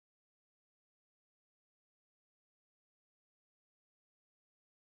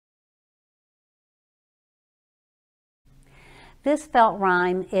This felt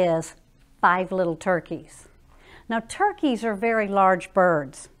rhyme is 5 little turkeys. Now, turkeys are very large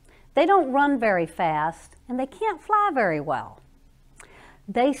birds. They don't run very fast and they can't fly very well.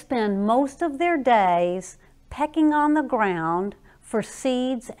 They spend most of their days pecking on the ground for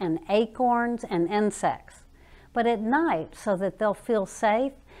seeds and acorns and insects. But at night, so that they'll feel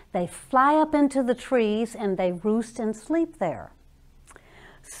safe, they fly up into the trees and they roost and sleep there.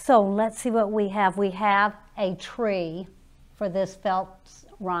 So let's see what we have. We have a tree for this felt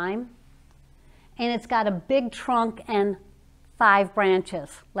rhyme, and it's got a big trunk and 5 branches.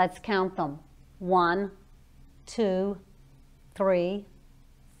 Let's count them. 1, 2, 3,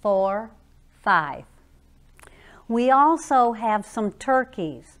 4, 5. We also have some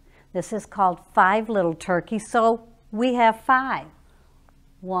turkeys. This is called 5 little turkeys, so we have 5.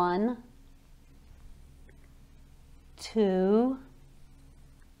 1, 2,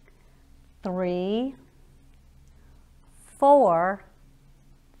 3, 4,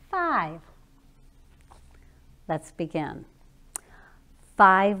 5. Let's begin.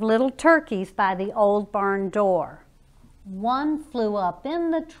 5 little turkeys by the old barn door. 1 flew up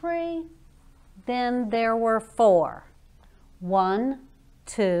in the tree, then there were 4. 1,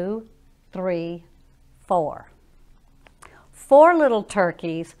 2, 3, 4. 4 little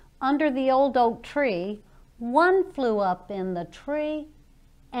turkeys under the old oak tree. 1 flew up in the tree,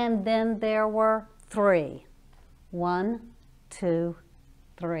 and then there were 3. 1, 2,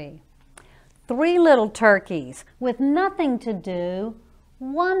 3. 3 little turkeys with nothing to do.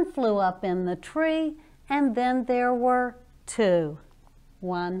 1 flew up in the tree, and then there were 2.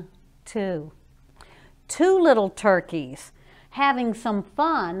 1, 2. 2 little turkeys having some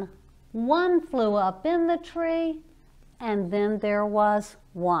fun. 1 flew up in the tree, and then there was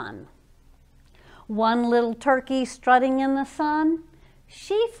 1. 1 little turkey strutting in the sun.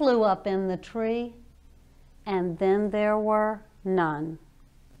 She flew up in the tree, and then there were none.